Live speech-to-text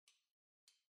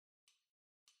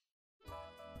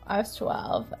I was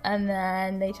 12, and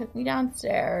then they took me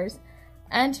downstairs.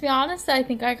 And to be honest, I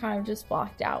think I kind of just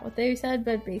blocked out what they said,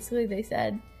 but basically they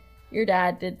said, your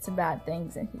dad did some bad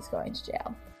things and he's going to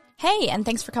jail. Hey, and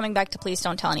thanks for coming back to Please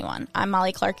Don't Tell Anyone. I'm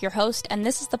Molly Clark, your host, and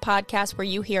this is the podcast where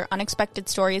you hear unexpected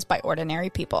stories by ordinary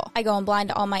people. I go in blind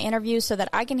to all my interviews so that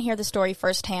I can hear the story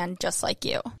firsthand, just like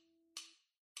you.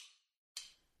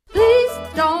 Please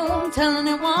don't tell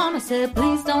anyone. I said,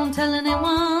 please don't tell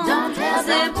anyone. Don't tell. I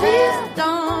said, please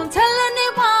don't tell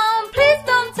anyone. Please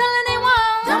don't tell anyone.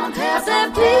 Don't tell. I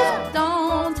said, please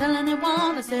don't tell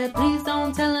anyone. I said, please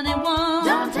don't tell anyone.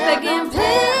 Don't tell. Again, please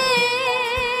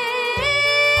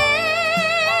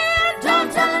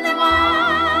don't tell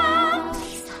anyone.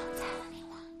 Please don't tell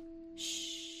anyone.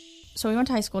 Shh. So we went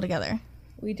to high school together.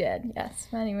 We did, yes,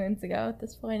 many moons ago at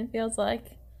this point, it feels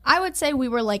like. I would say we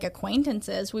were like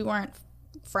acquaintances. We weren't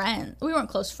friends. We weren't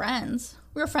close friends.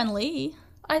 We were friendly.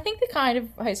 I think the kind of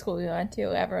high school we went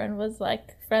to, everyone was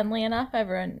like friendly enough.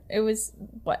 It was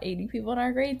 80 people in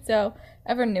our grade, so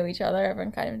everyone knew each other.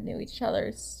 Everyone kind of knew each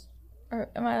other's. Or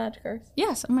am I allowed to curse?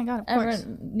 Yes. Oh my god. Of course.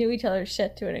 Everyone knew each other's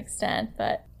shit to an extent,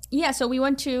 but yeah. So we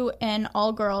went to an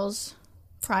all-girls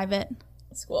private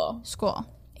school.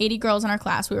 80 girls in our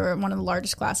class. We were one of the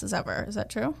largest classes ever. Is that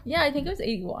true? Yeah, I think it was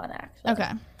 81 actually.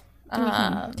 Okay. So we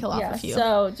can kill off a few.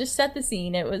 So just set the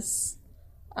scene. It was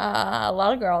a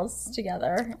lot of girls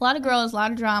together. A lot of girls, a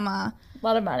lot of drama. A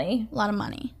lot of money. A lot of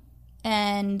money.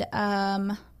 And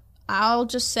I'll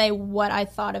just say what I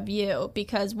thought of you,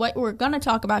 because what we're going to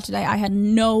talk about today, I had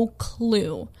no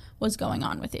clue was going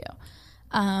on with you.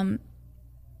 I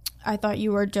thought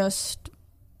you were just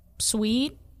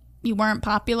sweet. You weren't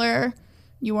popular.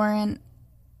 You weren't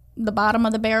the bottom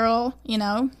of the barrel, you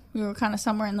know? We were kind of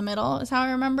somewhere in the middle is how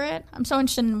I remember it. I'm so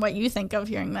interested in what you think of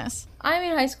hearing this. I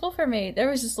mean, high school for me, there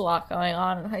was just a lot going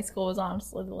on, and high school was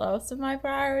honestly the lowest of my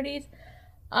priorities.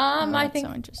 I think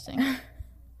so interesting.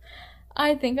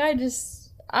 I think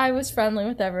I was friendly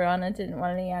with everyone and didn't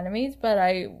want any enemies, but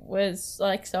I was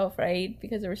like so afraid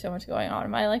because there was so much going on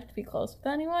in my life to be close with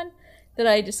anyone that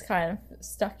I just kind of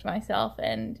stuck to myself.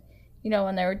 And you know,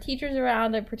 when there were teachers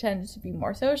around, I pretended to be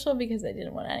more social because I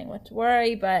didn't want anyone to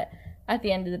worry. But at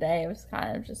the end of the day, it was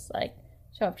kind of just like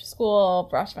show up to school,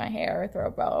 brush my hair, throw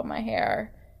a bow in my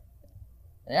hair.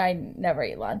 I never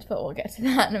eat lunch, but we'll get to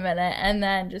that in a minute. And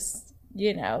then just,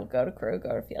 you know, go to crew,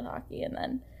 go to field hockey, and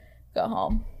then go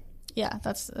home. Yeah,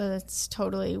 that's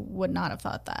totally would not have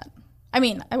thought that. I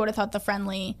mean, I would have thought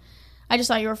I just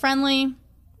thought you were friendly.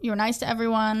 You were nice to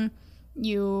everyone.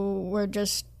 You were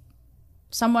just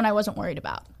someone I wasn't worried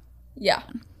about. Yeah.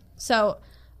 So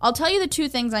I'll tell you the two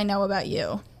things I know about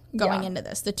you going into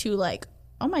this. The two, like,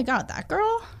 oh my God, that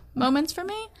girl moments for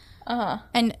me. Uh-huh.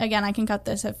 And again, I can cut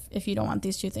this if you don't want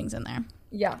these two things in there.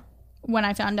 Yeah. When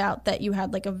I found out that you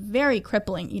had like a very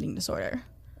crippling eating disorder.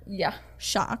 Yeah.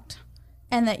 Shocked.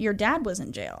 And that your dad was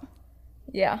in jail.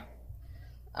 Yeah.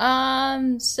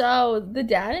 So the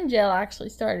dad in jail actually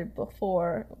started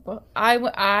before.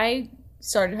 I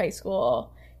started high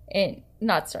school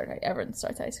everyone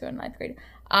starts high school in 9th grade.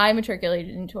 I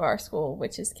matriculated into our school,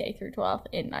 which is K through 12th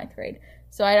in 9th grade.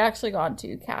 So I'd actually gone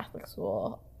to Catholic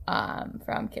school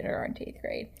from kindergarten to 8th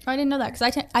grade. Oh, I didn't know that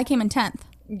because I came in 10th.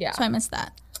 Yeah. So I missed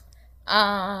that.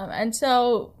 And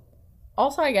so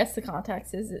also I guess the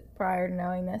context is that prior to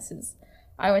knowing this is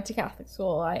I went to Catholic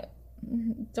school. I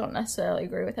don't necessarily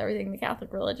agree with everything the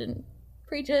Catholic religion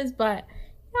preaches, but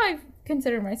I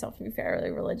consider myself to be fairly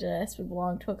religious. We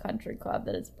belong to a country club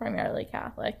that is primarily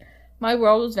Catholic. My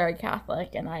world was very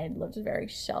Catholic, and I had lived a very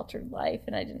sheltered life,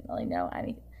 and I didn't really know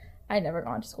anything. I had never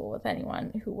gone to school with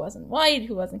anyone who wasn't white,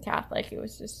 who wasn't Catholic. It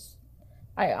was just,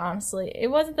 it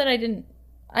wasn't that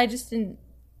I just didn't.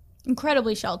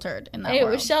 Incredibly sheltered in that world.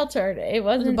 It was sheltered. It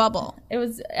wasn't. It was a bubble. It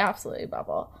was absolutely a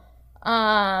bubble.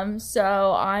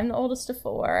 So I'm the oldest of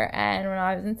 4, and when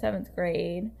I was in 7th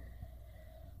grade,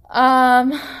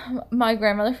 my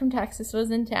grandmother from Texas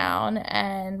was in town,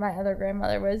 and my other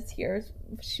grandmother was here.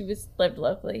 She lived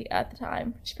locally at the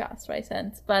time. She passed away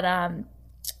since, but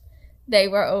they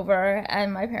were over,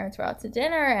 and my parents were out to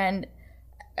dinner, and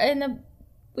in the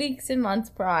weeks and months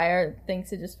prior,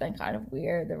 things had just been kind of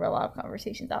weird. There were a lot of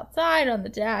conversations outside on the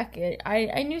deck.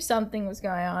 I knew something was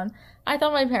going on. I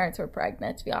thought my parents were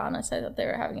pregnant, to be honest. I thought they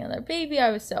were having another baby. I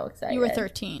was so excited. You were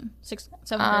 13. 7th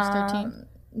grade, 13?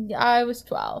 Yeah, I was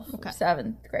 12. Okay.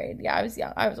 7th grade. Yeah, I was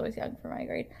young. I was always young for my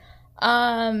grade.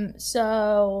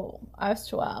 So I was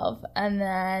 12, and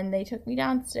then they took me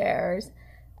downstairs.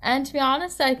 And to be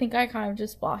honest, I think I kind of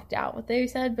just blocked out what they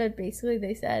said, but basically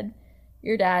they said,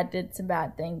 your dad did some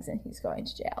bad things and he's going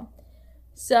to jail.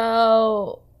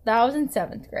 So that was in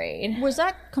 7th grade. Was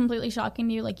that completely shocking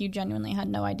to you? Like, you genuinely had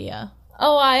no idea?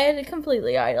 Oh, I had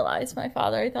completely idolized my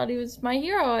father. I thought he was my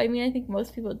hero. I mean, I think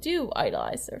most people do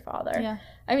idolize their father. Yeah.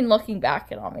 I mean, looking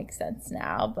back, it all makes sense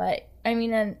now. But, I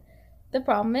mean, and the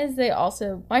problem is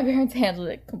my parents handled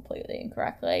it completely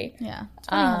incorrectly. Yeah. It's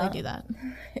funny how they do that.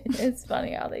 It's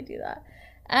funny how they do that.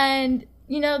 And,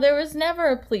 there was never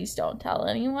a please don't tell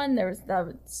anyone.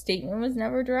 That statement was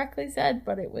never directly said,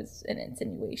 but it was an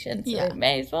insinuation. So they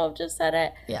may as well have just said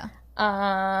it. Yeah.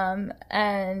 And,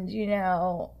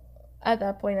 at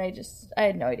that point, I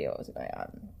had no idea what was going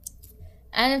on.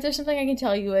 And if there's something I can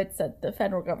tell you, it's that the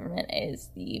federal government is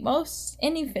the most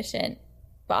inefficient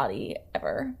body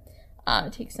ever.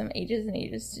 It takes them ages and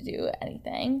ages to do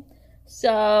anything.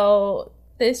 So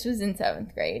this was in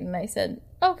 7th grade, and I said,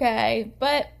 okay,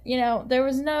 but, there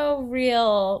was no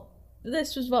real,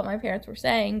 this was what my parents were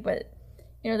saying, but,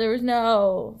 there was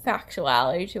no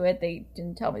factuality to it. They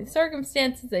didn't tell me the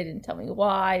circumstances. They didn't tell me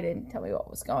why. They didn't tell me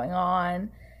what was going on.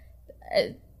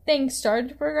 Things started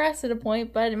to progress at a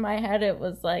point, but in my head it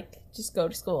was like, just go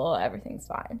to school, everything's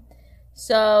fine.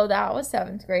 So that was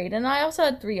 7th grade, and I also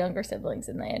had 3 younger siblings,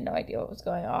 and they had no idea what was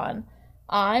going on.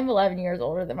 I'm 11 years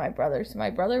older than my brother, so I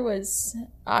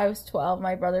was 12,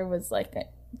 my brother was like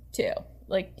 2.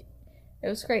 Like, it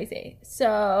was crazy.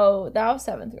 So that was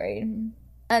 7th grade.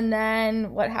 And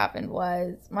then what happened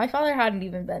was, my father hadn't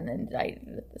even been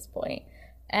indicted at this point,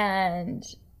 and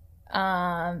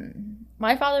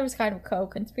my father was kind of a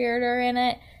co-conspirator in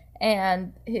it,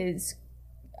 and his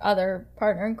other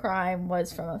partner in crime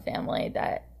was from a family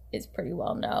that is pretty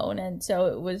well known, and so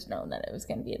it was known that it was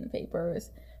going to be in the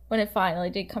papers when it finally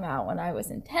did come out when I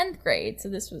was in 10th grade. So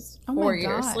this was 4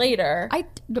 years later.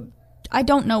 I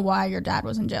don't know why your dad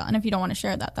was in jail, and if you don't want to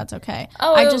share that, that's okay.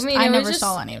 Oh, I never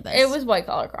saw any of this. It was white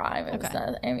collar crime. It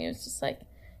was just like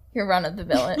your run of the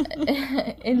mill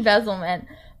embezzlement.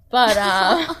 But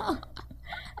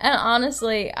and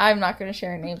honestly, I'm not going to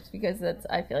share names because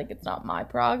I feel like it's not my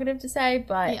prerogative to say,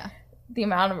 but the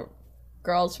amount of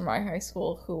girls from my high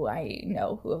school who I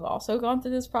know who have also gone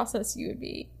through this process, you would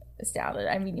be astounded.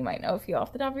 I mean, you might know a few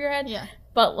off the top of your head. Yeah.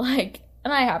 But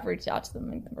and I have reached out to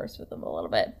them and conversed with them a little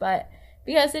bit, but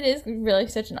because it is really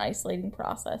such an isolating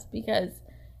process, because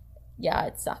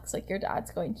it sucks like your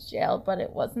dad's going to jail, but it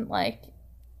wasn't like,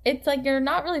 it's like you're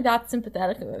not really that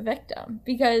sympathetic of a victim,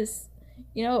 because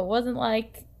it wasn't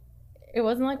like we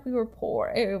were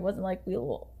poor. It wasn't like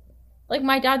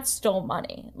my dad stole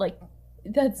money. Like,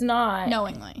 that's not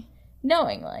knowingly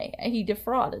he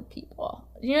defrauded people.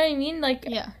 You know what I mean? Like,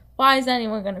 why is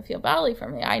anyone going to feel badly for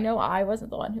me? I know I wasn't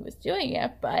the one who was doing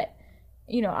it, but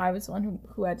I was the one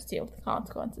who had to deal with the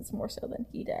consequences more so than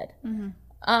he did.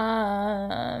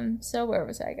 So where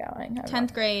was I going?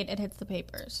 10th grade, it hits the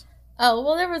papers. Oh,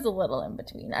 well, there was a little in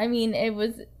between. I mean,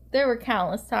 there were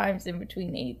countless times in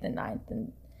between 8th and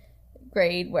 9th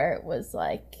grade where it was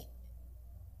like,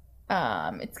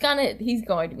 he's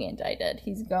going to be indicted.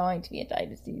 He's going to be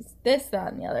indicted. He's this,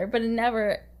 that, and the other. But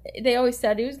they always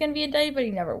said he was going to be indicted, but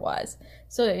he never was.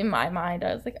 So in my mind,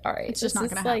 I was like, all right, it's just not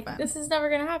going to happen. This is never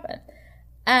going to happen.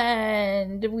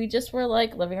 And we just were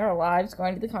like living our lives,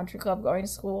 going to the country club, going to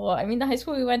school. I mean, the high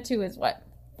school we went to is what,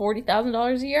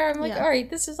 $40,000 a year? I'm like, all right,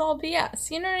 this is all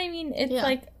BS. You know what I mean? It's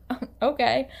like,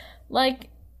 okay. Like,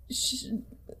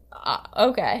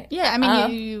 okay. Yeah, I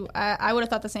mean, I would have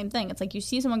thought the same thing. It's like you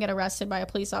see someone get arrested by a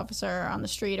police officer on the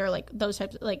street, or like those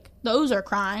types, like those are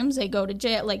crimes. They go to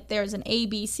jail. Like, there's an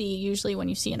ABC usually when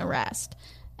you see an arrest,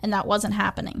 and that wasn't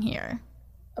happening here.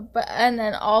 And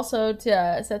then also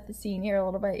to set the scene here a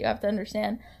little bit, you have to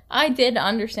understand, I did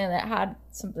understand that it had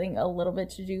something a little bit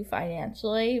to do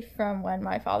financially from when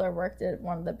my father worked at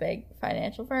one of the big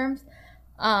financial firms.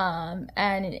 And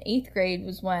in 8th grade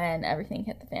was when everything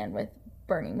hit the fan with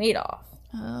Bernie Madoff.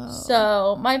 Oh.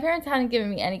 So my parents hadn't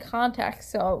given me any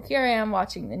context. So here I am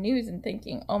watching the news and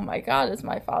thinking, oh my God, is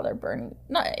my father Bernie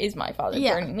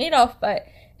Madoff? But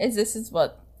is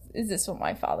this what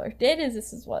my father did? Is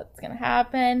this what's going to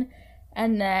happen?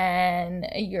 And then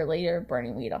a year later,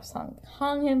 Bernie Madoff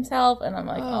hung himself. And I'm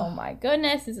like, oh my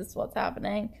goodness, is this what's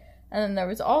happening? And then there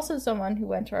was also someone who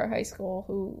went to our high school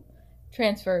who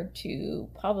transferred to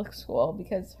public school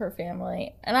because her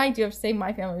family, and I do have to say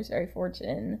my family was very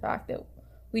fortunate in the fact that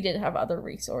we did have other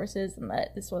resources and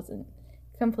that this wasn't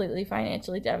completely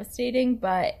financially devastating,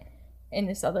 but in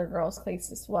this other girl's case,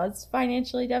 this was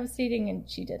financially devastating,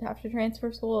 and she did have to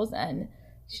transfer schools, and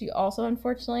she also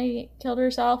unfortunately killed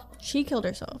herself. She killed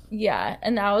herself? Yeah,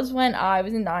 and that was when I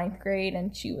was in 9th grade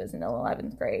and she was in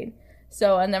 11th grade.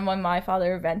 So, and then when my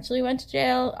father eventually went to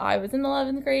jail, I was in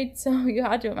 11th grade, so you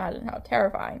had to imagine how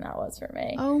terrifying that was for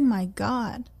me. Oh my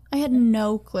God. I had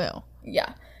no clue.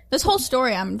 Yeah. This whole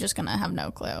story, I'm just going to have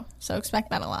no clue. So expect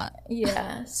that a lot.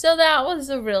 Yeah. So that was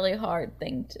a really hard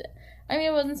thing to... I mean,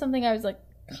 it wasn't something I was, like,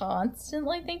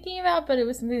 constantly thinking about, but it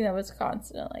was something that was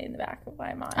constantly in the back of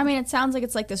my mind. I mean, it sounds like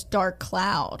it's like this dark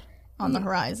cloud on the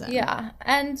horizon. Yeah.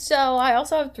 And so I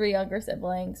also have 3 younger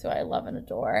siblings who I love and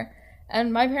adore.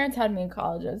 And my parents had me in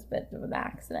college. It was a bit of an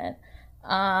accident.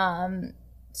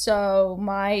 So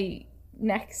my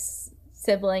next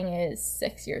sibling is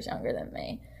 6 years younger than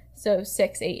me. So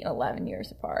 6, 8, and 11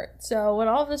 years apart. So when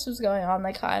all of this was going on,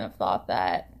 they kind of thought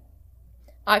that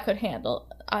I could handle.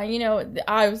 I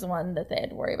was the one that they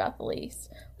had to worry about the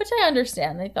least, which I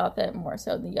understand. They thought that more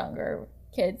so the younger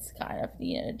kids kind of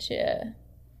needed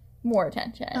more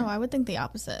attention. Oh, I would think the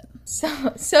opposite.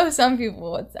 So some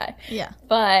people would say. Yeah.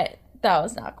 But that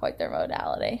was not quite their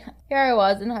modality. Here I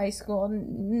was in high school.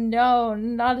 No,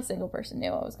 not a single person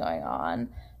knew what was going on.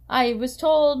 I was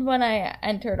told when I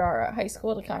entered our high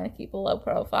school to kind of keep a low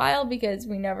profile because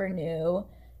we never knew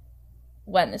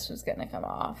when this was going to come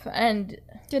off. And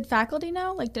did faculty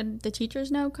know? Like, did the teachers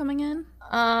know coming in?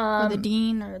 Or the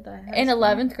dean or the in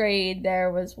 11th grade, there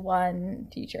was one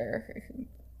teacher,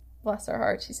 bless her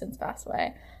heart, she since passed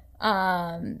away,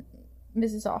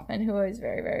 Mrs. Hoffman, who I was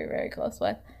very, very, very close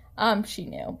with. She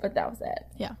knew, but that was it.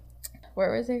 Yeah.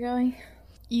 Where was it going?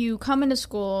 You come into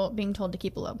school being told to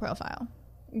keep a low profile.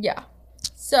 Yeah.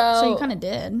 So you kind of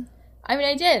did. I mean,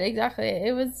 I did, exactly.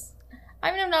 It was...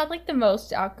 I mean, I'm not, like, the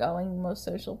most outgoing, most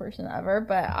social person ever,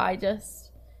 but I just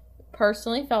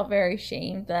personally felt very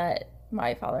ashamed that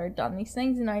my father had done these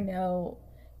things, and I know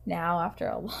now, after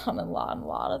a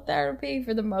lot of therapy,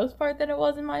 for the most part, that it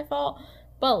wasn't my fault.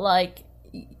 But, like,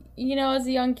 as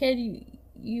a young kid,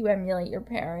 you emulate your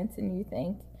parents, and you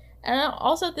think... And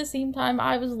also, at the same time,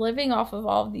 I was living off of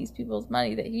all of these people's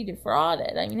money that he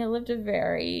defrauded. I mean, I lived a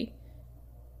very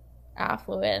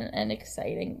affluent and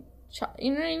exciting...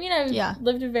 You know what I mean? I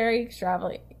lived a very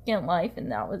extravagant life, and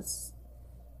that was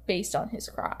based on his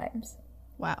crimes.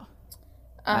 Wow.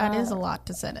 That is a lot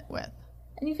to sit it with.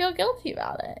 And you feel guilty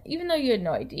about it. Even though you had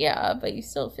no idea, but you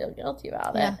still feel guilty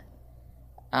about it.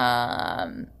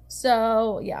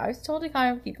 So, yeah, I was told to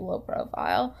kind of keep a low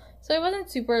profile. So I wasn't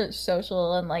super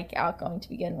social and, like, outgoing to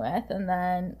begin with. And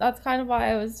then that's kind of why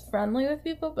I was friendly with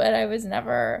people, but I was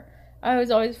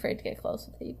always afraid to get close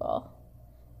with people.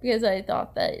 Because I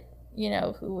thought that,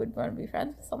 who would want to be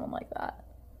friends with someone like that?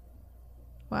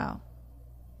 Wow.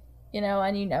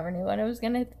 And you never knew when it was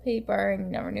going to hit the paper, and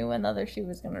you never knew when the other shoe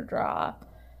was going to drop.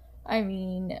 I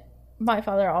mean, my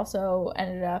father also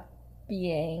ended up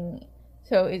being,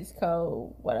 so his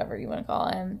whatever you want to call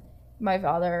him, my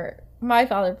father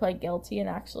pled guilty and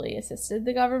actually assisted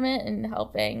the government in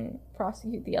helping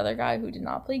prosecute the other guy who did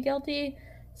not plead guilty.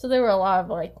 So there were a lot of,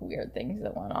 like, weird things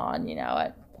that went on,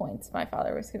 at points. My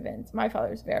father was convinced. My father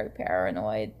was very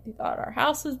paranoid. He thought our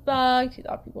house was bugged. He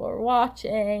thought people were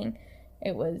watching.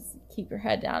 It was keep your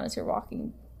head down as you're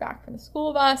walking back from the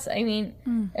school bus. I mean,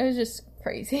 It was just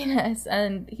craziness.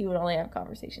 And he would only have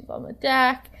conversations on the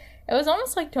deck. It was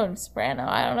almost like Tony Soprano.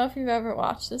 I don't know if you've ever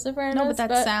watched The Sopranos. No, but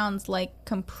that sounds like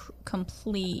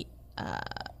complete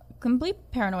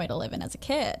paranoia to live in as a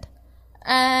kid.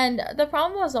 And the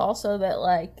problem was also that,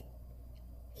 like,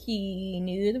 he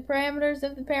knew the parameters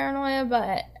of the paranoia,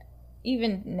 but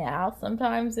even now,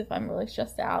 sometimes if I'm really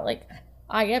stressed out, like,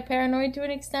 I get paranoid to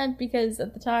an extent because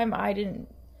at the time I didn't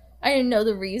know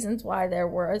the reasons why there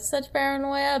was such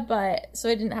paranoia, but so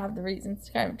I didn't have the reasons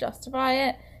to kind of justify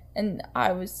it. And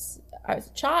I was a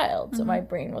child, so my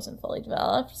brain wasn't fully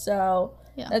developed. So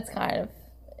that's kind of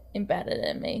embedded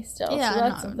in me still. Yeah, so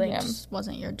that's something it just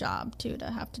wasn't your job to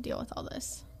have to deal with all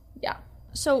this. Yeah.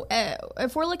 So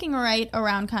if we're looking right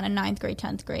around kind of 9th grade,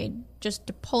 10th grade, just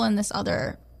to pull in this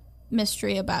other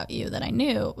mystery about you that I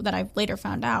knew, that I later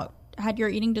found out, had your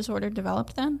eating disorder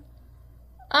developed then?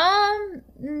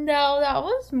 No, that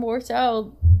was more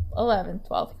so 11th,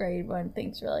 12th grade when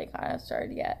things really kind of started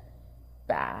to get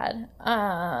bad.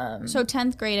 So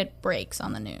 10th grade, it breaks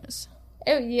on the news.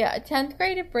 10th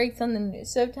grade, it breaks on the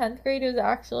news. So 10th grade was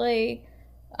actually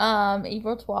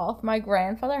April 12th. My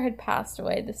grandfather had passed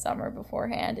away the summer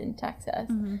beforehand in Texas,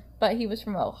 but he was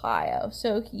from Ohio.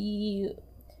 So he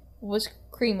was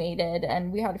cremated,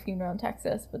 and we had a funeral in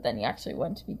Texas, but then he actually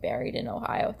went to be buried in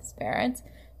Ohio with his parents.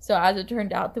 So as it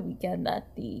turned out, the weekend that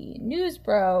the news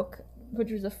broke,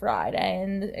 which was a Friday,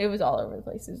 and it was all over the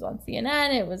place. It was on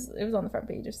CNN. It was on the front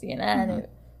page of CNN.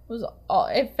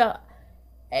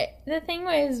 The thing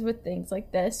is, with things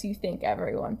like this, you think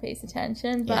everyone pays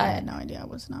attention, but I had no idea. I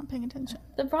was not paying attention.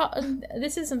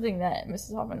 This is something that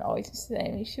Mrs. Hoffman always used to say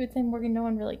to me. She would say, "Morgan, no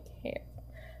one really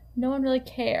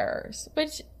cares,"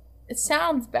 which it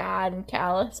sounds bad and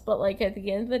callous, but, like, at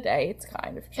the end of the day, it's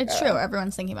kind of true. It's true.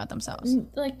 Everyone's thinking about themselves.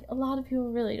 Like, a lot of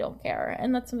people really don't care,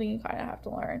 and that's something you kind of have to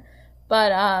learn.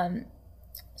 But,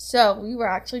 so we were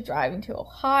actually driving to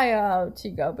Ohio to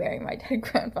go bury my dead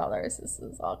grandfather, as this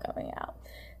is all coming out.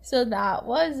 So that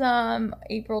was,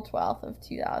 April 12th of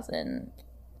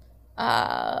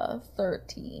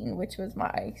 2013, which was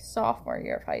my sophomore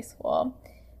year of high school.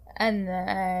 And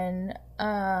then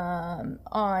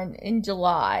in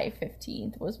July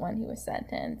 15th was when he was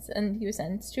sentenced. And he was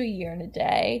sentenced to a year and a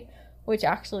day, which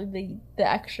actually the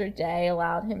extra day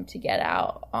allowed him to get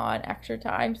out on extra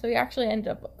time. So he actually ended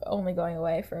up only going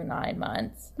away for 9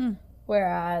 months,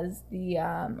 whereas the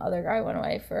other guy went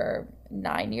away for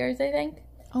 9 years, I think.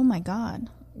 Oh, my God.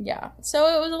 Yeah.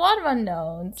 So it was a lot of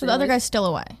unknowns. So the other guy's still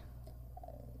away?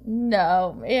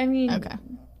 No. I mean... Okay.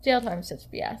 Jail time is such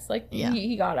BS. Like, yeah.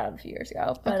 he got out a few years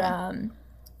ago. But, okay.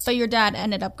 But your dad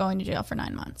ended up going to jail for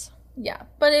 9 months. Yeah.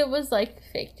 But it was, like,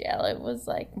 fake jail. It was,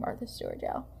 like, Martha Stewart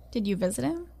jail. Did you visit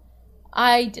him?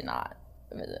 I did not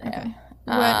visit him.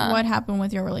 What happened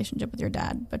with your relationship with your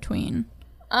dad between...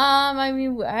 I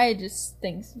mean, I just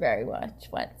things very much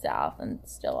went south and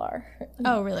still are.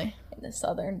 Oh, really? In the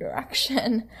southern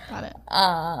direction. Got it.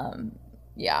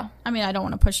 Yeah. I mean, I don't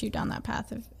want to push you down that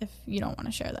path if you don't want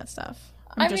to share that stuff.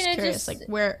 I'm just curious, like,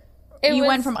 where you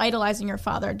went from idolizing your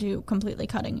father to completely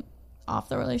cutting off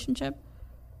the relationship?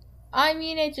 I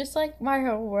mean, it just, like, my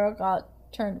whole world got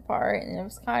turned apart, and it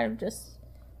was kind of just,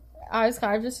 I was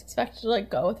kind of just expected to, like,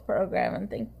 go with the program and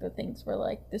think that things were,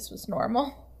 like, this was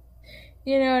normal.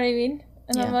 You know what I mean?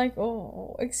 And yeah. I'm like,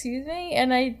 oh, excuse me?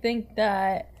 And I think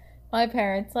that my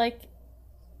parents, like,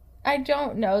 I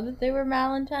don't know that they were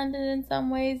malintended in some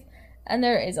ways. And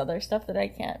there is other stuff that I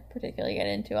can't particularly get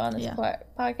into on this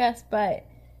podcast, but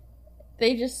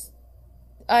they just,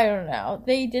 I don't know.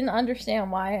 They didn't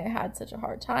understand why I had such a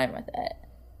hard time with it,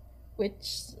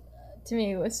 which to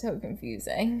me was so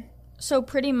confusing. So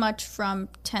pretty much from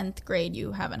 10th grade,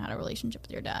 you haven't had a relationship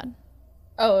with your dad?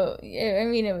 Oh, I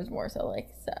mean, it was more so like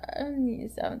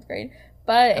 7th grade.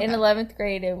 But in 11th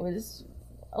grade, it was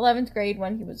 11th grade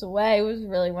when he was away was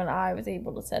really when I was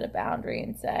able to set a boundary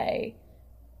and say,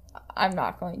 I'm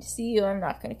not going to see you, I'm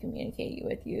not going to communicate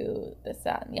with you, this,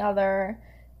 that, and the other.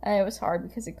 And it was hard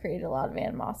because it created a lot of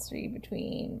animosity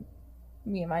between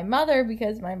me and my mother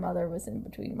because my mother was in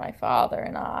between my father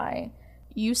and I.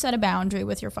 You set a boundary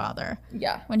with your father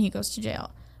when he goes to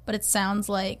jail. But it sounds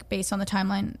like, based on the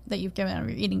timeline that you've given of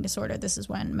your eating disorder, this is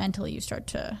when mentally you start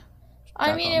to...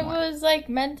 I mean, it was like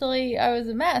mentally I was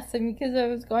a mess. I mean, because I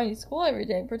was going to school every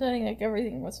day pretending like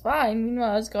everything was fine.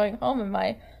 Meanwhile, I was going home and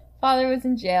my father was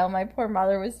in jail. My poor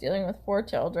mother was dealing with 4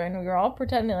 children. We were all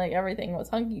pretending like everything was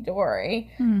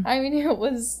hunky-dory. I mean,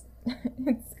 it's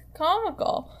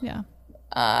comical. Yeah.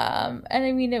 And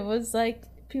I mean, it was like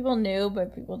people knew,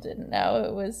 but people didn't know.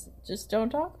 It was just don't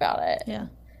talk about it. Yeah.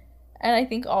 And I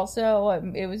think also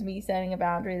it was me setting a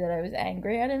boundary that I was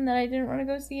angry at him, that I didn't want to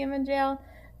go see him in jail.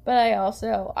 But I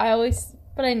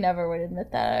never would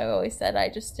admit that. I always said I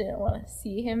just didn't want to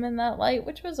see him in that light,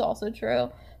 which was also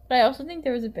true. But I also think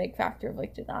there was a big factor of,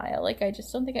 like, denial. Like, I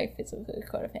just don't think I physically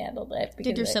could have handled it.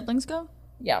 Did your siblings go?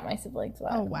 Yeah, my siblings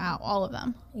went. Oh, wow. All of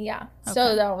them? Yeah. Okay.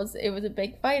 So it was a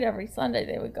big fight every Sunday.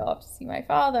 They would go up to see my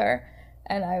father,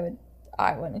 and I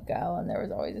wouldn't go, and there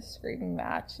was always a screaming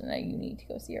match, and you need to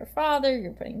go see your father,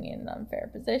 you're putting me in an unfair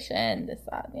position, this,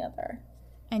 that, and the other.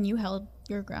 And you held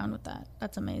your ground with that.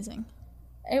 That's amazing.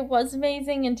 It was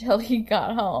amazing until he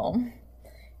got home.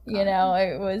 You know,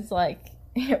 it was like,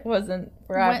 it wasn't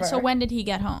forever. So when did he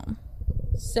get home?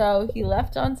 So he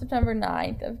left on September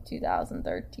 9th of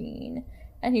 2013,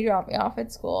 and he dropped me off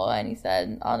at school, and he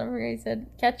said, I'll never forget, he said,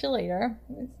 catch you later.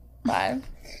 It was 5.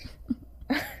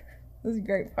 Those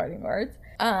great parting words.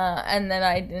 And then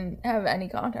I didn't have any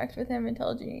contact with him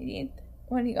until June 18th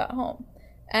when he got home.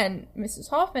 And Mrs.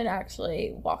 Hoffman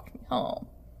actually walked me home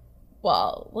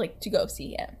to go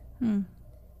see him.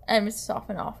 And Mrs.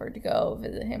 Hoffman offered to go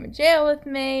visit him in jail with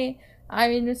me. I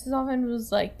mean, Mrs. Hoffman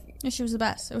was like... She was the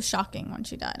best. It was shocking when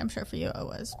she died. I'm sure for you it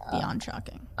was beyond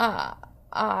shocking.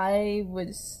 I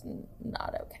was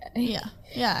not okay.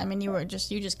 Yeah. I mean, you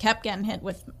just kept getting hit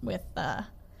with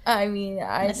I mean,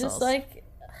 I missiles. Just, like,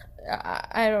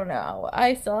 I don't know.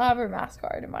 I still have her mask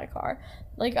card in my car.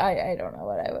 Like, I don't know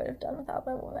what I would have done without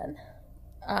that woman.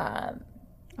 I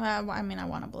mean, I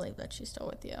want to believe that she's still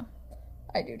with you.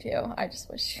 I do, too. I just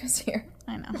wish she was here.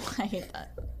 I know. I hate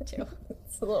that, too.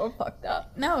 It's a little fucked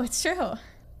up. No, it's true.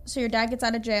 So your dad gets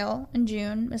out of jail in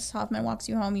June. Mrs. Hoffman walks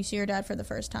you home. You see your dad for the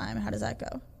first time. How does that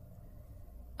go?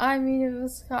 I mean, it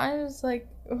was kind of just like,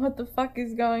 what the fuck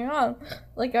is going on?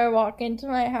 Like, I walk into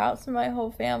my house and my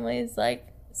whole family is like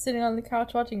sitting on the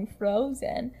couch watching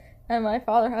Frozen, and my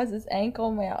father has his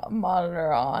ankle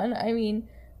monitor on. I mean,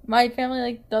 my family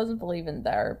like doesn't believe in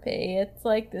therapy. It's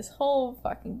like this whole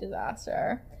fucking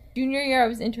disaster. Junior year, I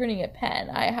was interning at Penn.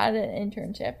 I had an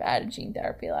internship at a gene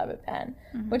therapy lab at Penn,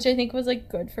 which I think was like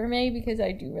good for me because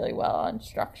I do really well on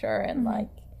structure and like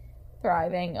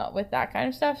thriving with that kind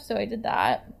of stuff. So I did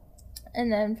that. And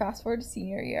then fast forward to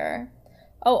senior year.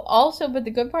 Oh, also, but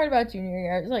the good part about junior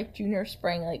year is like junior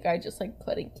spring, like I just like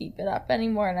couldn't keep it up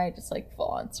anymore, and I just like full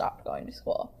on stopped going to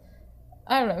school.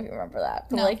 I don't know if you remember that,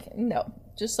 but no,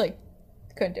 just like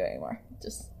couldn't do it anymore.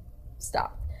 Just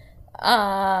stopped.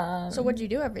 So what did you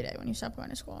do every day when you stopped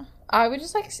going to school? I would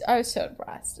just like, I was so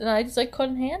depressed, and I just like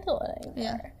couldn't handle it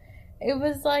anymore. Yeah. It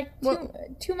was like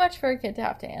too much for a kid to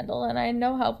have to handle, and I had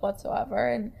no help whatsoever,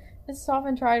 and Mrs.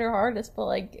 Hoffman tried her hardest, but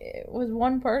like it was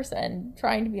one person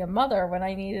trying to be a mother when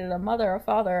I needed a mother, a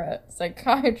father, a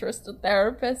psychiatrist, a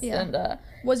therapist, and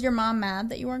Was your mom mad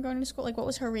that you weren't going to school? Like, what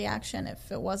was her reaction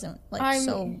if it wasn't like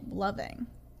so loving?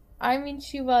 I mean,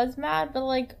 she was mad, but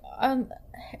like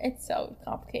it's so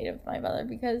complicated with my mother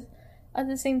because at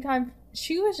the same time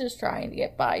she was just trying to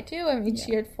get by too. I mean,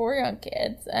 she had 4 young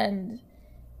kids and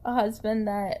a husband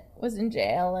that was in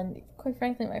jail, and quite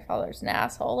frankly, my father's an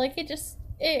asshole. Like,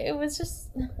 it was just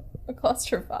a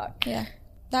clusterfuck. Yeah.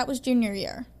 That was junior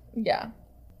year. Yeah.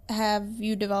 Have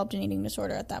you developed an eating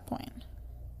disorder at that point?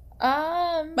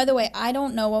 By the way, I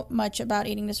don't know much about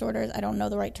eating disorders. I don't know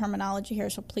the right terminology here,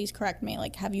 so please correct me.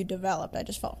 Like, have you developed? I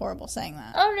just felt horrible saying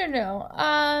that. Oh, no.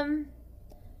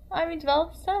 I mean,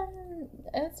 developed,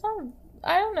 it's not,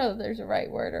 I don't know if there's a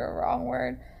right word or a wrong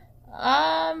word.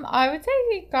 I would say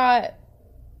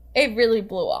it really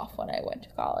blew off when I went to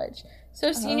college.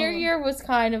 So senior year was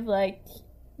kind of like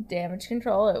damage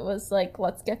control. It was like,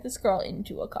 let's get this girl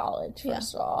into a college,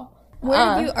 first of all.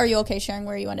 Are you okay sharing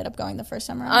where you ended up going the first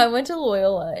summer? I went to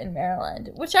Loyola in Maryland,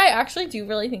 which I actually do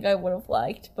really think I would have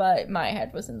liked, but my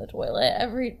head was in the toilet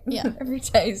every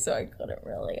day, so I couldn't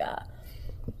really,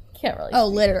 can't really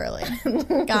speak.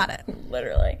 Literally. Got it.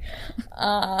 Literally.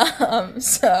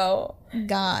 So.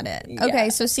 Got it. Yeah. Okay,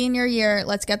 so senior year,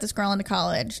 let's get this girl into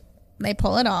college. They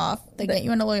pull it off. They get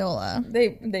you into Loyola.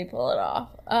 They pull it off.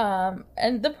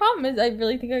 And the problem is I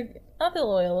really think not that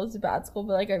Loyola is a bad school,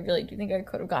 but like I really do think I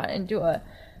could have gotten into a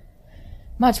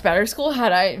much better school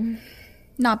had I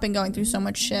not been going through so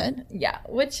much shit. Yeah,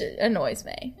 which annoys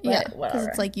me. Yeah, because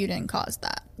it's like you didn't cause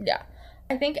that. Yeah.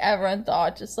 I think everyone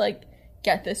thought just like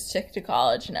get this chick to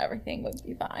college and everything would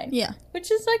be fine. Yeah. Which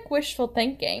is like wishful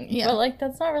thinking. Yeah. But like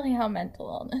that's not really how mental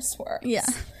illness works. Yeah.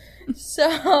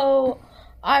 So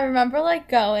I remember like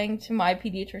going to my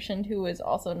pediatrician, who was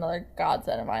also another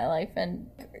godsend in my life, and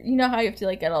you know how you have to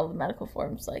like get all the medical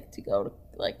forms like to go to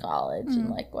like college and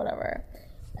like whatever.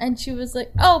 And she was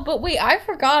like, oh, but wait, I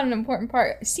forgot an important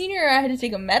part. Senior year, I had to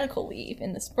take a medical leave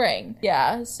in the spring.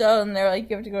 Yeah, so and they're like,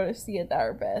 you have to go to see a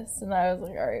therapist. And I was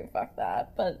like, all right, fuck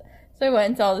that. But so I went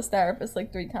and saw this therapist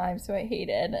like 3 times, who I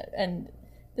hated. And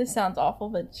this sounds awful,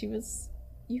 but she was,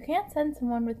 you can't send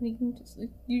someone with an eating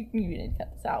disorder, you need to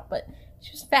cut this out, but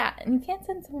she was fat, and you can't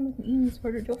send someone with an eating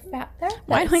disorder to a fat therapist.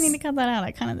 Why do I need to cut that out? I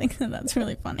kind of think that's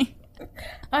really funny.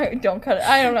 Don't cut it.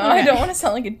 I don't know. Okay. I don't want to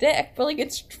sound like a dick, but like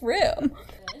it's true.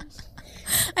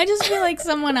 I just feel like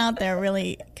someone out there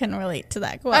really can relate to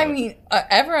that quote. I mean,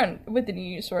 everyone with an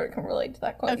eating disorder can relate to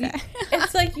that quote. Okay.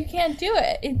 It's like you can't do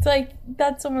it. It's like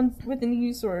that's someone with an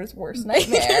eating disorder's worst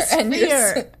nightmare, and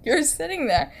you're sitting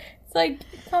there. It's like,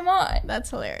 come on. That's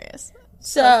hilarious.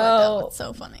 So it's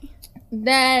so funny.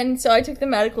 Then, so I took the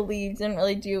medical leave, didn't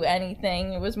really do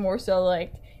anything. It was more so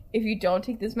like, if you don't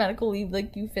take this medical leave,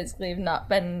 like, you physically have not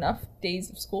been enough days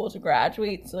of school to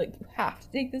graduate, so, like, you have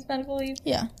to take this medical leave.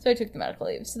 Yeah. So I took the medical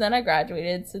leave. So then I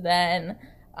graduated, so then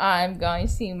I'm going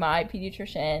to see my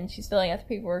pediatrician. She's filling out the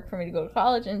paperwork for me to go to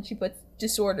college, and she puts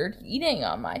disordered eating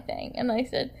on my thing. And I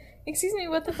said, excuse me,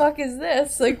 what the fuck is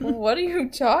this? Like, what are you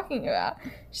talking about?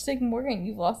 She's like, Morgan,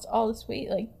 you've lost all this weight.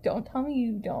 Like, don't tell me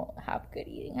you don't have good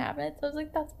eating habits. I was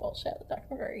like, that's bullshit.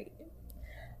 Dr. Murray.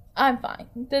 I'm fine.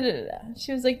 Da-da-da-da.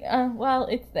 She was like, well,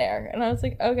 it's there. And I was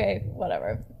like, okay,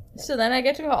 whatever. So then I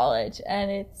get to college, and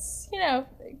it's, you know,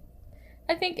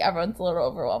 I think everyone's a little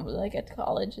overwhelmed when I get to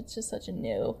college. It's just such a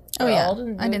new world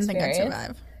and new I didn't experience. think I'd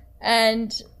survive.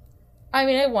 And, I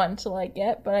mean, I wanted to like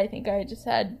it, but I think I just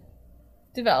had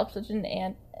developed such an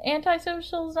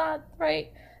antisocial is not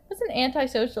right. I wasn't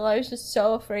antisocial. I was just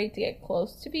so afraid to get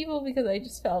close to people because I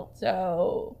just felt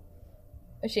so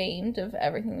ashamed of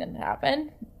everything that had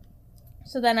happened.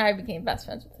 So then I became best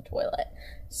friends with the toilet.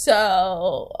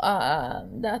 So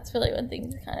that's really when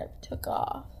things kind of took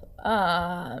off.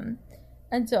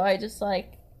 And so I just,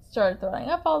 like, started throwing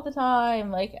up all the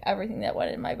time. Like, everything that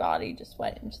went in my body just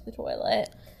went into the toilet.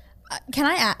 Can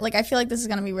I ask, like, I feel like this is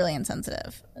going to be really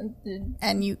insensitive.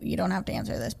 And you don't have to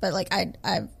answer this, but, like,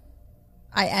 I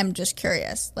am just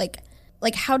curious. Like,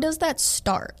 how does that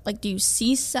start? Like, do you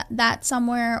see that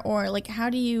somewhere? Or, like, how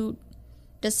do you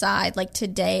decide, like,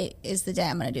 today is the day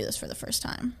I'm going to do this for the first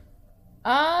time?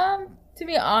 To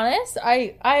be honest,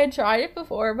 I had tried it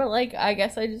before, but, like, I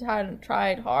guess I just hadn't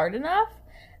tried hard enough.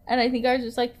 And I think I was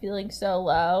just, like, feeling so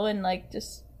low and, like,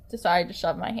 just decided to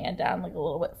shove my hand down, like, a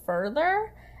little bit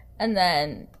further. And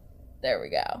then, there we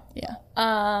go. Yeah.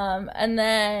 And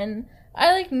then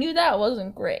I, like, knew that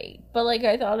wasn't great. But, like,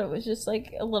 I thought it was just,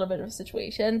 like, a little bit of a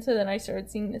situation. So then I started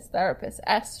seeing this therapist,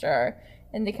 Esther,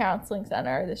 in the counseling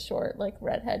center. This short, like,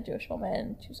 redhead Jewish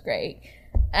woman. She was great.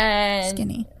 And...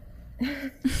 Skinny.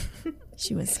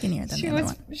 She was skinnier than the other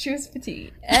one. She was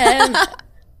petite. And...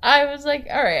 I was like,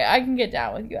 all right, I can get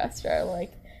down with you, Esther.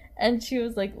 Like, and she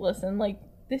was like, listen, like,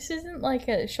 this isn't like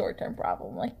a short-term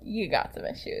problem. Like, you got some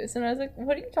issues. And I was like,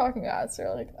 what are you talking about,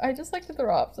 Esther? Like, I just like to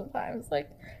throw up sometimes. Like,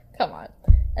 come on.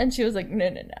 And she was like, no.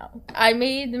 I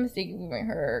made the mistake of giving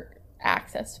her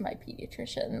access to my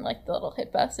pediatrician, like the little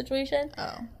HIPAA situation.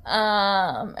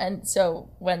 Oh. And so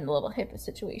when the little HIPAA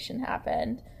situation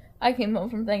happened, I came home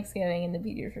from Thanksgiving and the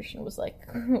pediatrician was like,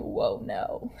 whoa,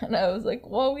 no. And I was like,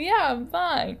 whoa, yeah, I'm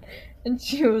fine. And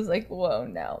she was like, whoa,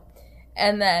 no.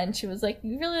 And then she was like,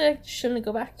 you really, like, shouldn't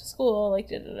go back to school, like,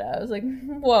 da-da-da. I was like,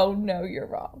 whoa, no, you're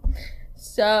wrong.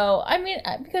 So, I mean,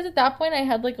 because at that point I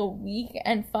had, like, a week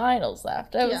and finals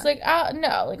left. I was like,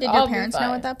 no. Like, did your parents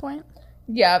know at that point?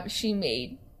 Yeah, but she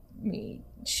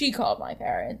called my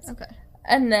parents. Okay.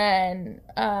 And then,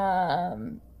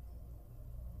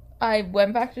 I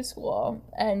went back to school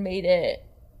and I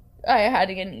had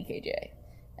to get an EKG.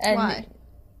 And why?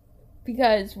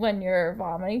 Because when you're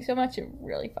vomiting so much, it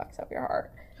really fucks up your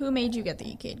heart. Who made you get the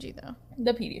EKG, though?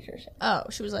 The pediatrician. Oh,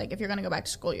 she was like, if you're going to go back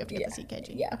to school, you have to get this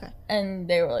EKG. Yeah. Okay. And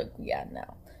they were like, yeah,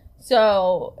 no.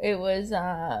 So it was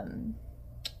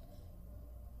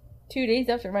 2 days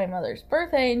after my mother's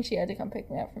birthday, and she had to come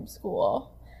pick me up from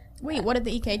school. Wait, what did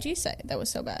the EKG say that was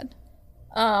so bad?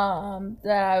 That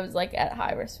I was, like, at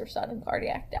high risk for sudden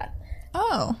cardiac death.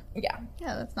 Oh. Yeah.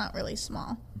 Yeah, that's not really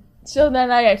small. So then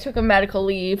I took a medical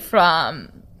leave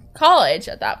from college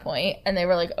at that point, and they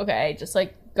were like, okay, just,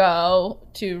 like, go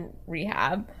to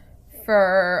rehab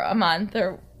for a month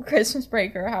or Christmas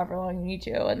break or however long you need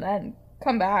to, and then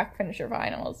come back, finish your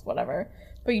finals, whatever.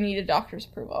 But you need a doctor's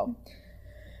approval.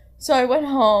 So I went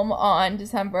home on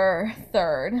December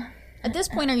 3rd. At this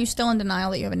point, are you still in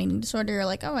denial that you have an eating disorder? You're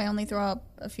like, oh, I only throw up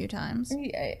a few times.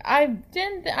 Yeah, I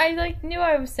like knew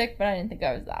I was sick, but I didn't think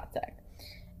I was that sick.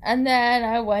 And then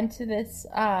I went to this,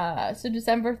 so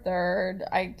December 3rd,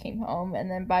 I came home, and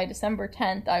then by December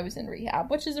 10th, I was in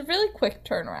rehab, which is a really quick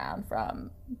turnaround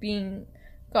from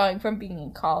going from being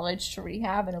in college to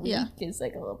rehab in a week is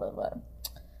like a little bit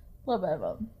of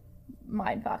a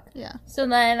mind fuck. Yeah. So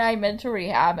then I went to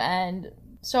rehab, and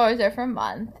so I was there for a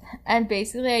month, and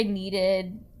basically I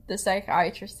needed the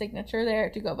psychiatrist's signature there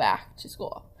to go back to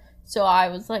school. So I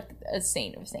was like a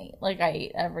saint of a saint. Like, I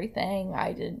ate everything.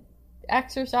 I did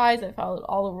exercise. I followed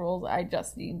all the rules. I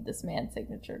just need this man's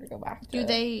signature to go back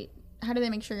to. How do they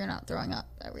make sure you're not throwing up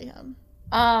at rehab?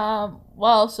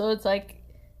 Well, so it's like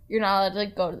you're not allowed to,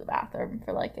 like, go to the bathroom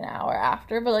for like an hour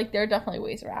after, but like there are definitely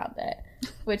ways around it,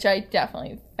 which I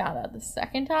definitely found out the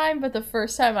second time, but the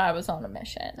first time I was on a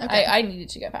mission. Okay. I needed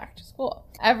to get back to school.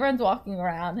 Everyone's walking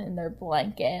around in their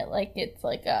blanket like it's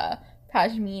like a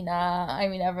pashmina. I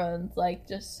mean, everyone's like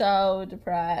just so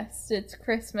depressed. It's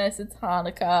Christmas, it's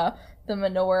Hanukkah, the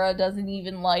menorah doesn't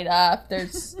even light up.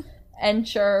 There's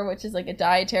Ensure, which is like a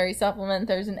dietary supplement.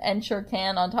 There's an Ensure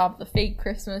can on top of the fake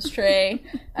Christmas tree.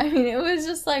 I mean, it was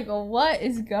just like, what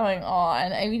is going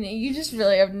on? I mean, you just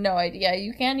really have no idea.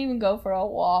 You can't even go for a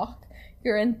walk.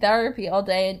 You're in therapy all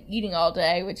day and eating all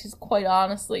day, which is quite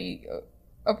honestly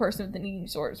a person with an eating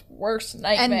disorder's worst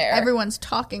nightmare. And everyone's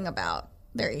talking about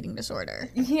their eating disorder.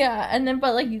 Yeah, and then,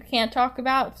 but like, you can't talk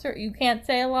about, you can't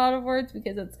say a lot of words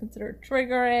because it's considered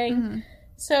triggering. Mm-hmm.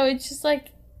 So it's just like,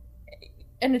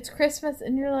 and it's Christmas,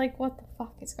 and you're like, what the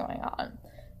fuck is going on?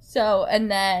 So,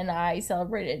 and then I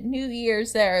celebrated New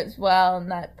Year's there as well, and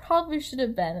that probably should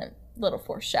have been a little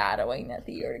foreshadowing that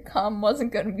the year to come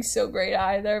wasn't going to be so great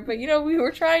either. But, you know, we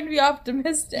were trying to be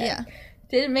optimistic. Yeah.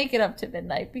 Didn't make it up to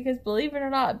midnight, because believe it or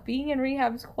not, being in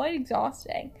rehab is quite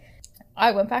exhausting.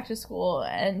 I went back to school,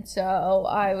 and so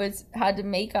I had to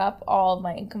make up all of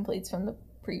my incompletes from the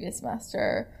previous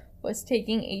semester, was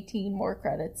taking 18 more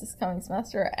credits this coming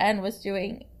semester, and was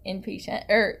doing inpatient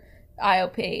or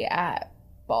IOP at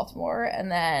Baltimore.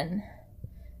 And then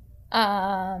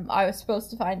I was supposed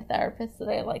to find a therapist that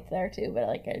I liked there too, but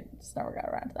like I just never got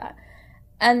around to that.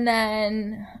 And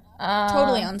then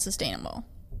Totally unsustainable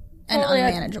and totally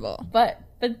unmanageable. But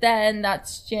then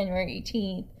that's January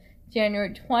 18th.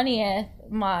 January 20th,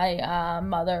 my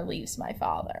mother leaves my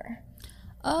father.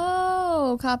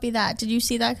 Oh, copy that. Did you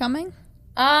see that coming?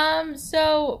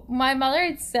 So my mother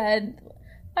had said,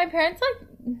 my parents, like,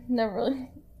 never really,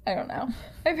 I don't know.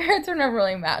 My parents were never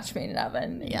really match made in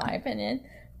heaven, in my opinion.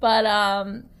 But,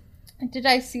 did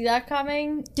I see that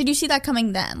coming? Did you see that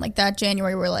coming then? Like that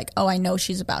January where like, oh, I know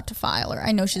she's about to file, or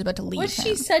I know she's about to leave Well, him.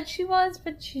 she said she was,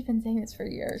 but she's been saying this for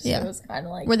years. So it was kind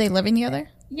of like... Were they living together?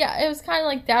 Yeah, it was kind of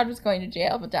like Dad was going to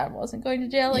jail, but Dad wasn't going to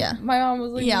jail. Like, my mom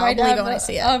was like, yeah, my I'll dad, believe it when I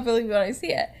see it. I'll believe it when I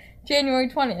see it. January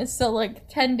 20th, so like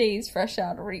 10 days fresh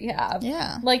out of rehab.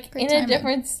 Yeah. Like great in timing. a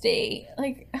different state.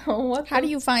 Like, what? How do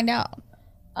you find out?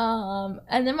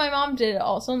 And then my mom did it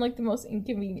also in like the most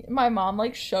inconvenient. My mom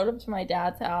like showed up to my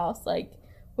dad's house like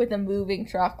with a moving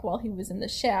truck while he was in the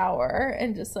shower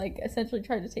and just like essentially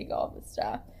tried to take all of his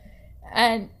stuff.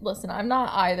 And listen, I'm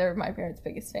not either of my parents'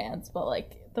 biggest fans, but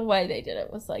like the way they did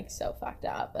it was like so fucked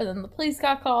up. And then the police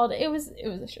got called. It was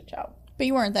a shit show. But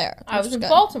you weren't there. I was in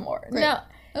Baltimore. Great. No,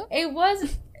 Oh. it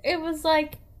was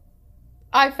like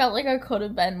I felt like I could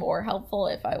have been more helpful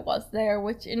if I was there,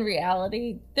 which in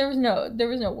reality there was no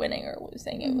winning or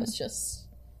losing. It was just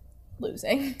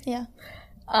losing. Yeah.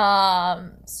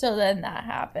 So then that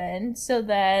happened. So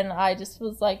then I just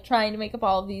was like trying to make up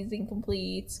all of these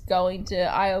incompletes, going to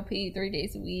IOP 3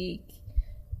 days a week.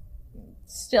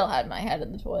 Still had my head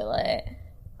in the toilet.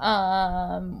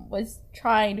 Was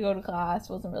trying to go to class,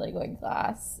 wasn't really going to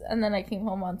class. And then I came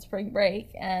home on spring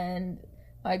break and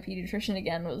my pediatrician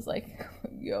again was like,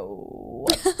 yo,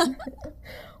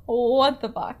 what the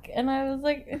fuck? And I was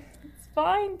like, it's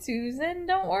fine, Susan,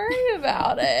 don't worry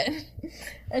about it.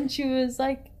 And she was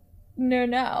like,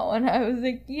 no. And I was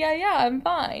like, yeah, I'm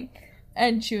fine.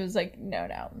 And she was like, no.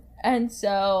 And so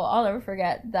I'll never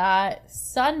forget that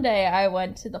Sunday I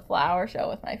went to the flower show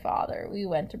with my father. We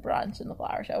went to brunch in the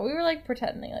flower show. We were like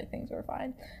pretending like things were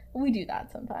fine. We do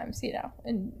that sometimes, you know,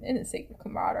 in the sake of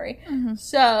camaraderie. Mm-hmm.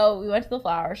 So we went to the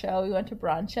flower show. We went to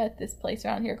brunch at this place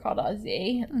around here called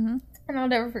Aussie. Mm-hmm. And I'll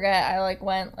never forget, I like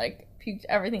went, like puked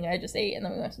everything I just ate, and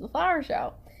then we went to the flower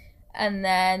show. And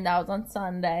then that was on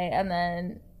Sunday. And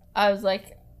then I was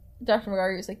like, Dr.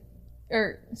 McGarvey was like,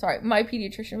 my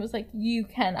pediatrician was like, you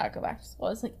cannot go back to school. I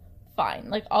was like, fine.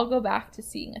 Like, I'll go back to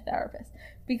seeing a therapist.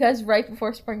 Because right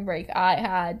before spring break, I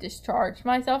had discharged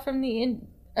myself from the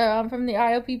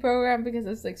IOP program because I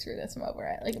was like, screw this, I'm over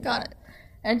it. Like, got it.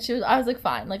 And I was like,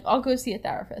 fine. Like, I'll go see a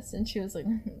therapist. And she was like,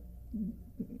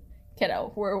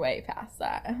 kiddo, we're way past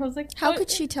that. I was like, how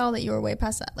could she tell that you were way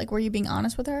past that? Like, were you being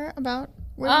honest with her about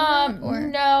where you were? Or?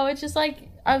 No, it's just like,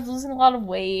 I was losing a lot of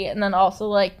weight, and then also,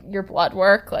 like, your blood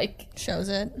work, like... shows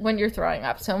it. When you're throwing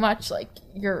up so much, like,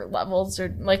 your levels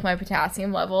are... Like, my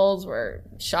potassium levels were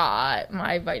shot,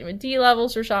 my vitamin D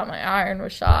levels were shot, my iron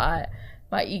was shot,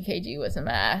 my EKG was a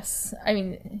mess. I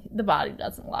mean, the body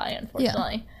doesn't lie,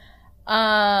 unfortunately.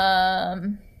 Yeah.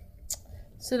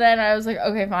 So then I was like,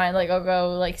 okay, fine, like, I'll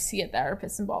go, like, see a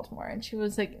therapist in Baltimore. And she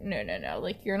was like, no,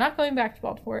 like, you're not going back to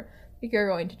Baltimore. Like, you're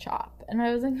going to CHOP. And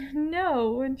I was like,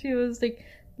 no. And she was like,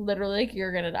 literally, like,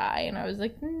 you're gonna die. And I was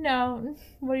like, no,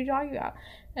 what are you talking about?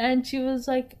 And she was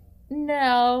like,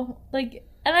 no. Like,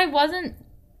 and I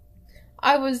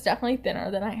was definitely thinner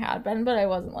than I had been, but I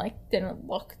wasn't, like, didn't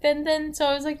look thin. So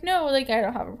I was like, no, like, I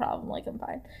don't have a problem. Like, I'm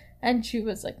fine. And she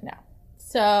was like, no.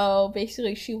 So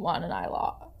basically, she won and I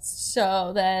lost.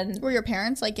 So then... Were your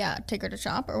parents like, yeah, take her to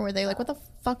CHOP? Or were they like, what the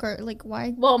fuck? Or like,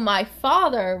 why? Well, my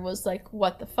father was like,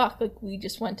 what the fuck? Like, we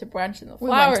just went to brunch in the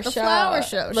flower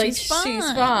show. Like, she's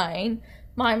fine.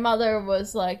 My mother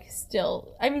was like,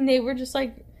 still... I mean, they were just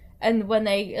like... And when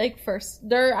they, like, first...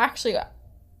 They're actually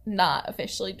not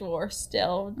officially divorced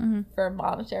still for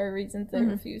monetary reasons. They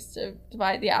refuse to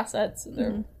divide the assets. So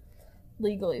they're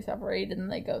legally separated,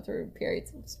 and they go through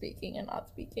periods of speaking and not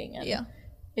speaking. And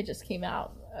it just came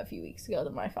out a few weeks ago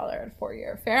that my father had a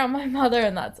 4-year affair on my mother,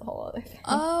 and that's a whole other thing.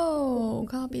 Oh,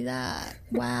 copy that.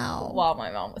 Wow. While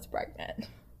my mom was pregnant.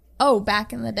 Oh,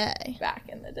 back in the day.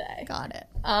 Got it.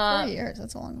 4 years,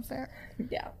 that's a long affair.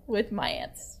 Yeah, with my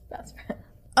aunt's best friend.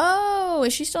 Oh,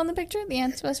 is she still in the picture? The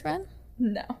aunt's best friend?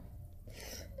 No.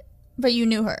 But you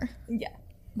knew her? Yeah.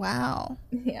 Wow.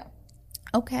 Yeah.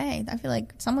 Okay, I feel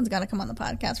like someone's got to come on the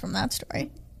podcast from that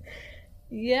story.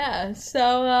 Yeah,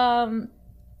 so,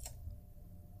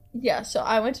 Yeah, so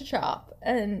I went to CHOP,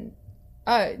 and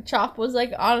CHOP was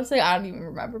like, honestly, I don't even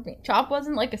remember CHOP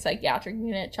wasn't like a psychiatric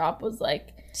unit. CHOP was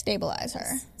like Stabilize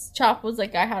her. CHOP was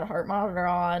like, I had a heart monitor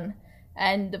on,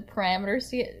 and the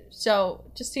parameters so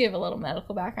just to give a little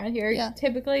medical background here,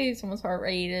 typically someone's heart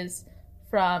rate is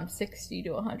from 60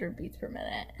 to 100 beats per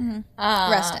minute.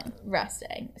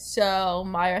 Resting. So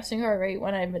my resting heart rate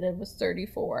when I admitted was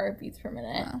 34 beats per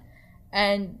minute. Wow.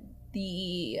 And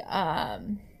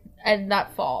and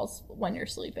that falls when you're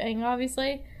sleeping,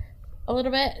 obviously, a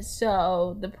little bit.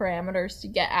 So the parameters to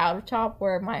get out of CHOP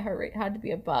were my heart rate had to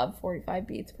be above 45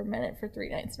 beats per minute for 3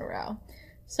 nights in a row.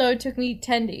 So it took me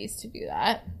 10 days to do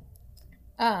that.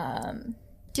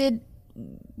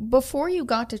 Before you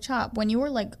got to CHOP, when you were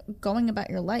like going about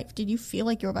your life, did you feel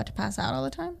like you were about to pass out all the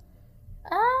time?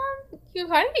 You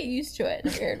kind of get used to it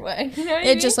in a weird way. You know what I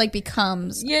mean? It just like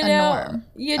becomes a norm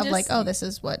of like, oh, this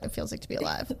is what it feels like to be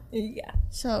alive. Yeah.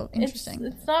 So interesting.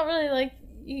 It's not really like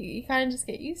you kind of just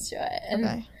get used to it. And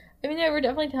okay. I mean, there were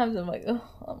definitely times I'm like, oh,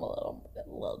 I'm a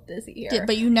little dizzy here.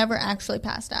 But you never actually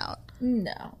passed out.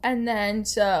 No. And then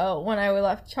so when I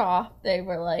left CHOP, they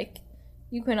were like,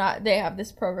 you cannot. They have this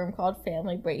program called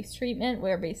family-based treatment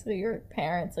where basically your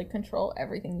parents like control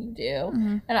everything you do.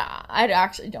 Mm-hmm. And I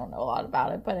actually don't know a lot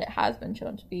about it, but it has been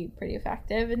shown to be pretty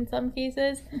effective in some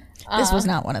cases. This was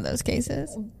not one of those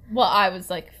cases. Well, I was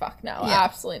like, fuck no,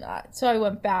 absolutely not. So I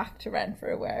went back to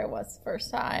Renfrew where I was the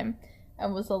first time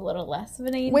and was a little less of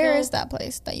an angel. Where is that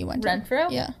place that you went to?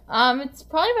 Renfrew? Yeah. It's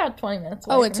probably about 20 minutes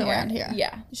away it's around here.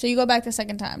 Yeah. So you go back the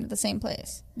second time to the same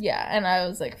place. Yeah, and I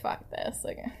was like, fuck this.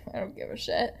 Like, I don't give a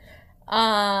shit.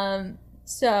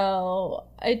 So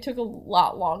it took a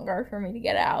lot longer for me to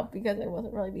get out because I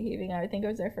wasn't really behaving. I think I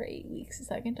was there for 8 weeks the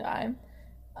second time.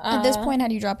 At this point,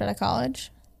 had you dropped out of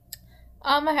college?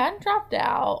 I hadn't dropped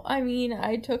out. I mean,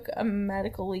 I took a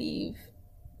medical leave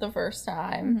the first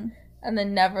time. Mm-hmm. And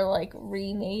then never, like,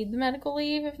 remade the medical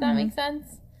leave, if that makes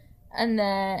sense. And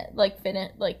then, like,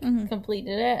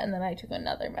 completed it. And then I took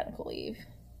another medical leave.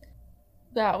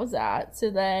 That was that.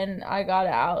 So then I got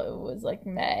out. It was, like,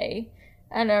 May.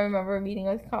 And I remember meeting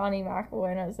with Connie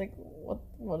McAvoy. And I was like,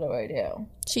 what do I do?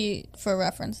 She, for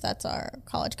reference, that's our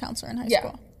college counselor in high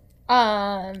school.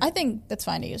 I think that's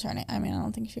fine to use her name. I mean, I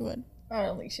don't think she would. I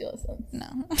don't think she listens.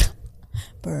 No.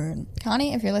 Burn.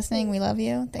 Connie, if you're listening, we love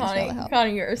you. Thanks for all the help.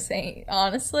 Connie, you're a saint,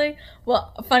 honestly.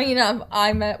 Well, funny enough,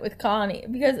 I met with Connie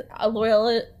because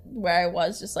Loyola, where I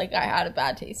was, just like I had a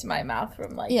bad taste in my mouth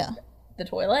from like the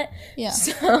toilet. Yeah.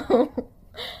 So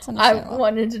I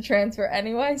wanted to transfer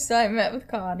anyway. So I met with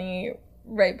Connie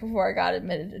right before I got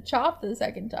admitted to CHOP the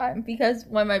second time because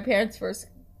when my parents first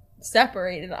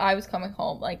separated, I was coming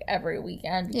home like every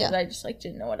weekend because I just like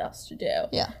didn't know what else to do.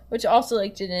 Yeah. Which also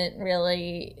like didn't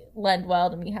really lend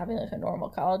well to me having like a normal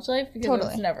college life because I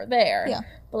was never there. Yeah.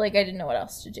 But like I didn't know what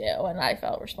else to do and I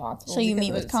felt responsible. So you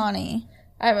meet with Connie.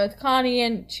 I met with Connie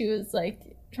and she was like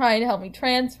trying to help me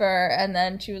transfer and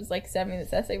then she was like send me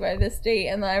this essay by this date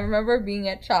and then I remember being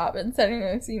at CHOP and sending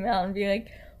her this email and being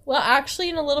like, well, actually,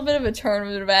 in a little bit of a turn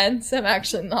of events, I'm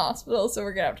actually in the hospital, so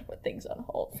we're going to have to put things on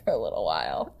hold for a little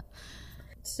while.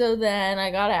 So then I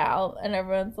got out, and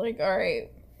everyone's like, all right,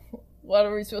 what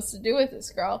are we supposed to do with this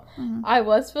girl? Mm-hmm. I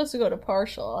was supposed to go to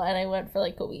partial, and I went for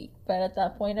like a week. But at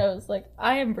that point, I was like,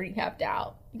 I am rehabbed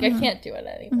out. Like, I can't do it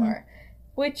anymore.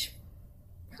 Which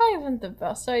probably wasn't the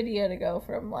best idea to go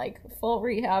from, like, full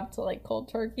rehab to, like, cold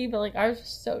turkey. But, like, I was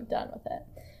just so done with it.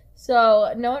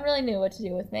 So no one really knew what to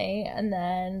do with me. And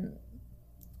then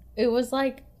it was,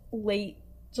 like, late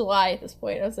July at this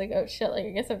point. I was like, oh, shit, like,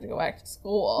 I guess I have to go back to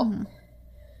school. Mm-hmm.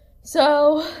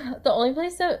 So the only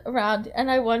place around, and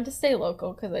I wanted to stay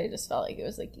local because I just felt like it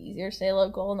was like easier to stay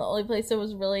local, and the only place that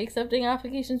was really accepting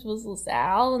applications was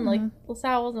LaSalle, and like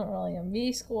LaSalle wasn't really a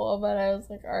me school, but I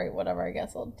was like, all right, whatever, I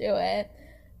guess I'll do it.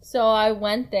 So I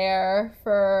went there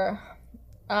for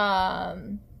a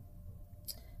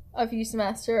few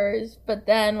semesters, but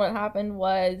then what happened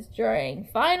was during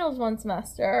finals one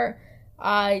semester,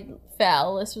 I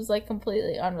fell. This was like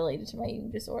completely unrelated to my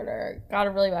eating disorder. Got a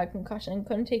really bad concussion.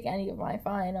 Couldn't take any of my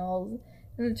finals.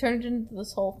 And it turned into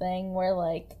this whole thing where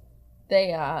like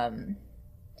they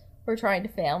were trying to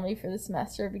fail me for the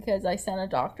semester because I sent a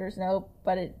doctor's note,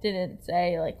 but it didn't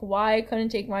say like why I couldn't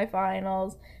take my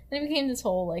finals. And it became this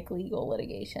whole like legal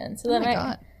litigation. So then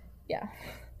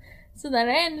So then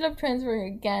I ended up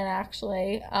transferring again,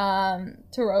 actually, to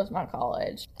Rosemont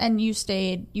College. And you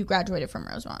graduated from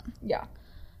Rosemont? Yeah.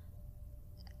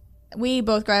 We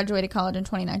both graduated college in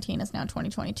 2019. It's now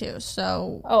 2022,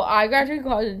 so... Oh, I graduated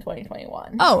college in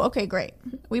 2021. Oh, okay, great.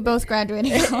 We both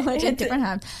graduated college at different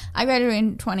times. I graduated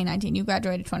in 2019. You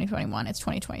graduated 2021. It's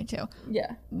 2022.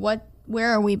 Yeah. What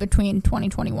where are we between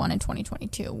 2021 and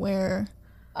 2022? Where?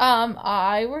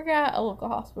 I work at a local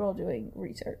hospital doing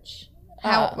research.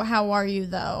 How are you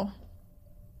though?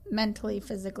 Mentally,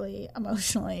 physically,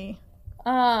 emotionally?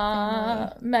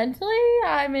 Mentally,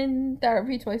 I'm in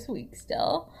therapy twice a week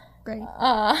still. Great.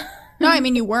 No, I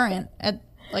mean you weren't at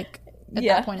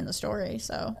that point in the story,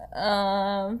 so.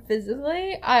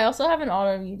 Physically, I also have an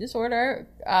autoimmune disorder,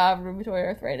 rheumatoid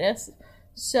arthritis.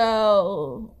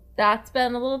 So that's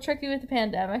been a little tricky with the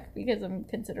pandemic because I'm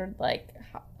considered like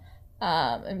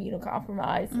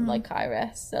immunocompromised and like high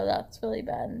risk. So that's really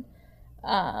been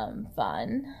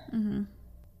fun. Mm-hmm.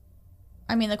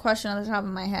 I mean, the question on the top of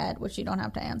my head, which you don't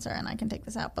have to answer, and I can take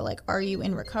this out, but like, are you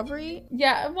in recovery?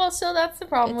 Yeah, well, so that's the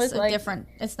problem with like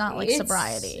it's not like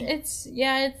sobriety. It's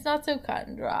not so cut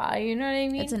and dry. You know what I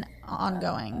mean? It's an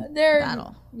ongoing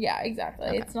battle. Yeah, exactly.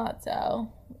 Okay. It's not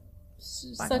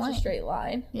such a straight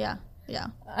line. Yeah, yeah.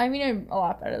 I mean, I'm a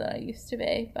lot better than I used to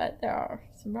be, but there are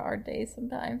some hard days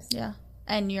sometimes. Yeah,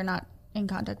 and you're not in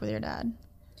contact with your dad.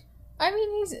 I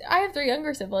mean, I have 3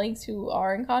 younger siblings who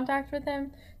are in contact with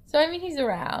him. So, I mean, he's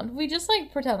around. We just,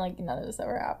 like, pretend like none of this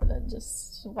ever happened and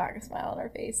just whack a smile on our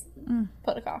face,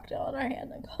 put a cocktail in our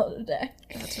hand, and call it a day.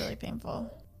 That's really painful.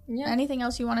 Yeah. Anything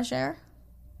else you want to share?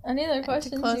 Any other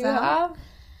questions you have?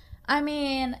 I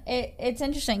mean, it's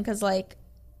interesting because, like,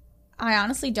 I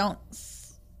honestly don't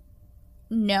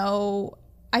know.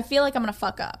 I feel like I'm going to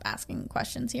fuck up asking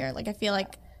questions here. Like, I feel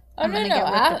like I'm going to get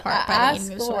ripped apart by the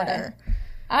eating disorder.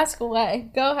 Ask away.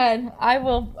 Go ahead. I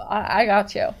will. I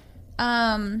got you.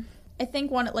 I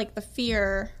think the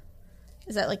fear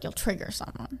is that, like, you'll trigger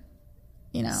someone,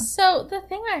 you know? So, the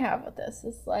thing I have with this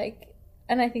is, like,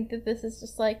 and I think that this is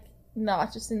just, like,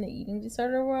 not just in the eating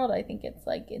disorder world, I think it's,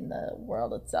 like, in the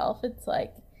world itself. It's,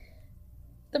 like,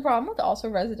 the problem with also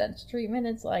residential treatment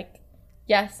is, like,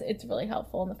 yes, it's really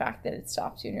helpful in the fact that it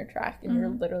stops you in your track and you're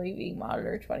literally being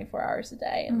monitored 24 hours a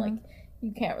day and, like,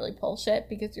 you can't really pull shit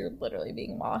because you're literally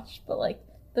being watched, but, like,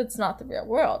 that's not the real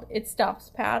world. It stops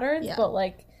patterns, but,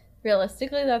 like,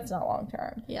 realistically, that's not long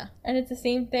term. Yeah. And it's the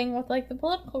same thing with, like, the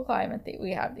political climate that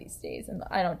we have these days. And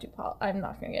I'm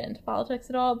not going to get into politics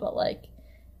at all, but, like,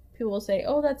 people will say,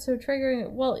 oh, that's so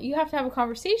triggering. Well, you have to have a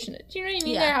conversation. Do you know what I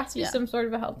mean? There has to be some sort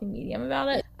of a healthy medium about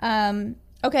it.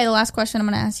 Okay, the last question I'm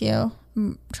going to ask you.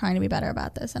 I'm trying to be better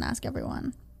about this and ask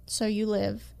everyone. So you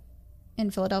live in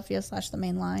Philadelphia / the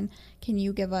main line. Can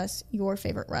you give us your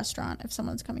favorite restaurant if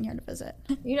someone's coming here to visit?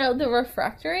 You know, the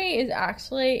Refractory is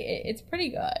actually, it's pretty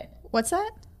good. What's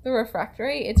that? The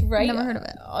Refractory. It's right. Never heard of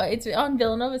it. It's on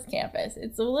Villanova's campus.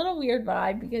 It's a little weird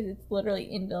vibe because it's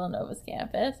literally in Villanova's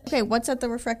campus. Okay, what's at the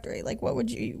Refractory? Like, what would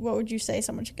you say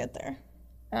someone should get there?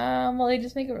 Well, they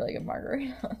just make a really good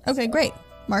margarita. Okay, great.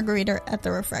 Margarita at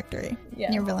the Refractory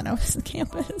near Villanova's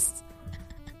campus.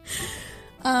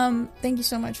 Thank you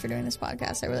so much for doing this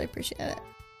podcast. I really appreciate it.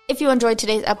 If you enjoyed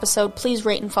today's episode, please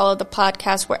rate and follow the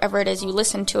podcast wherever it is you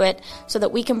listen to it so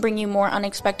that we can bring you more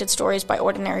unexpected stories by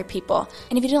ordinary people.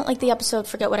 And if you didn't like the episode,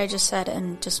 forget what I just said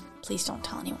and just please don't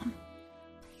tell anyone.